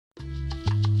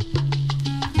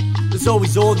There's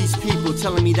always all these people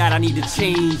telling me that I need to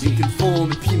change and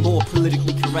conform and be more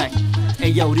politically correct. Hey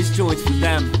yo, this joint's for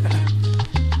them.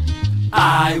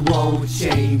 I won't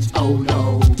change, oh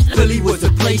no. Philly was the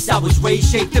place I was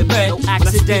raised, shaped and bred. No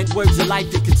accident, words of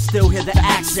life that could still hear the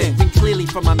accent ring clearly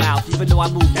from my mouth, even though I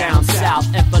moved down south,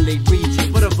 FLA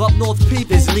region. But of up north people,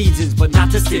 there's legions, but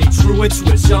not to stay true and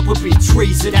switch up would be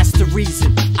treason. That's the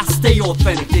reason I stay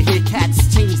authentic. To hear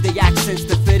cats change their accents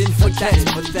to fit in,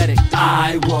 pathetic.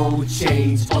 I won't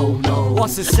change, oh no. While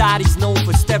society's known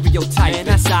for stereotypes, and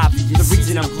that's obvious. The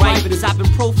reason I'm griping is I've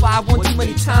been profiled one too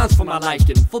many times for my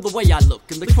liking, for the way I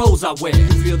look and the clothes I wear. You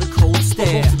feel the cold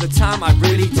stare. Most of the time I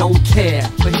really don't care.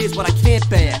 But here's what I can't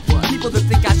bear: people that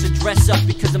think I should dress up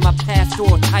because of my past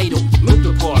or title. Look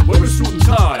the part, wear a suit and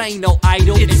tie. But I ain't no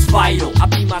idol, it's vital I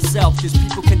be myself, just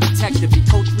people can detect it. Be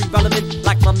culturally relevant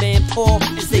like my man Paul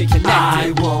and stay connected.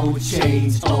 I won't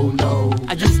change, oh no.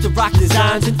 I used to rock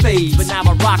designs and fades, but now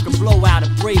I rock a blowout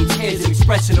of braids. Hands an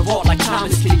expression of art like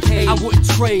Thomas Kincaid. I wouldn't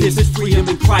trade this freedom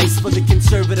in Christ for the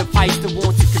conservative heights that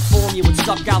want to conform you and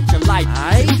suck out your life.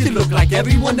 You can look like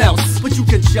everyone else, but you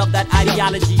can shove that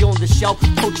ideology on the shelf.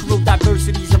 Cultural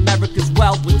diversity's America's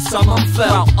wealth. With some I'm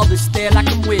felt, others stare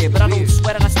like I'm weird, but I don't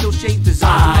sweat and I still shave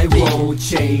designs. I won't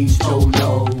change, oh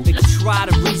no. They can try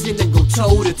to reason and go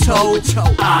toe to toe.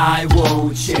 I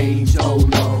won't change, oh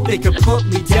no. They can put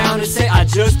me down and say I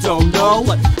just don't know,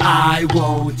 but I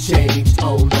won't change,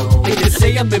 oh no. They can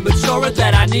say I'm immature and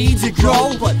that I need to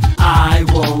grow, but I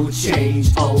won't change,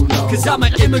 oh no. Cause I'm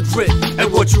an immigrant,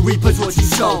 and what you reap is what you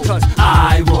sow. Cause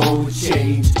I won't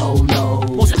change, oh no.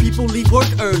 Most people leave work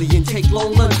early and take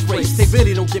long lunch breaks. They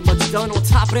really don't get much done, on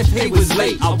top of their pay was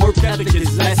late. Our work ethic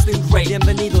is less than great.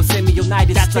 Bienvenidos en mi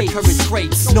United States. That's our current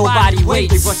traits. Nobody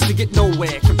waits, they rush to get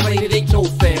nowhere. Complain it ain't no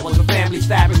fair, while the family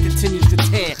fabric continues to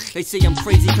tear. They say I'm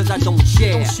crazy cause I don't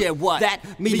share. Don't share what? That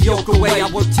mediocre way. I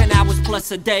work 10 hours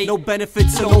plus a day, no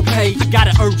benefits or no pay. I got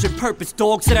an urgent purpose,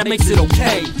 dog, so that makes it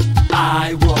okay.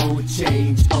 I won't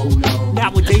change, oh no.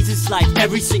 Nowadays it's like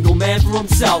every single man for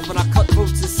himself. When I cut through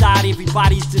society,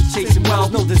 everybody's just chasing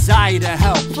wealth. No desire to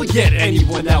help, forget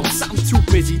anyone else. I'm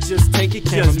too busy just taking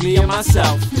care of me and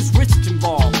myself. There's risk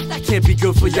involved, that can't be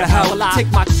good for your health. Well, I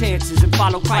take my chances and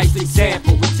follow Christ's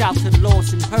example. Reach out to the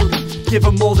lost and hurting, give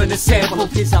them more than a sample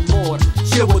of his amor.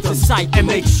 Chill with the sight and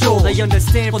make sure they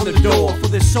understand from the door. For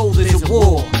their soul there's a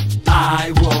war.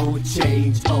 I won't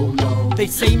change, oh no. They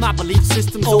say my belief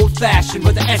system's old-fashioned,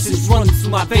 but the essence runs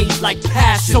through my veins like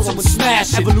passion. So I'ma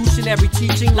smash evolutionary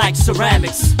teaching like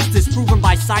ceramics, disproven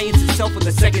by science itself and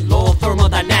the second law of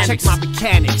thermodynamics. Check my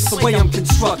mechanics, the way I'm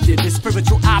constructed. The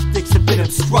spiritual optics have been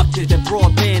obstructed, their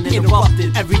broadband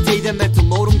interrupted. Every day their mental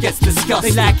modem gets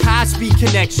disgusted. They lack high-speed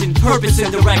connection, purpose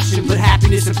and direction, but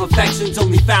happiness and perfection's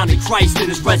only found in Christ and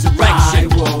His resurrection. I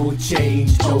won't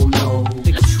change, oh no.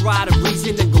 They can try to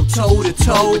reason and go toe to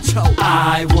toe.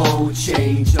 I won't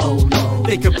change, oh no.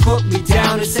 They could put me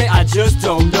down and say I just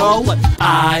don't know, but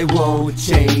I won't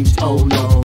change, oh no.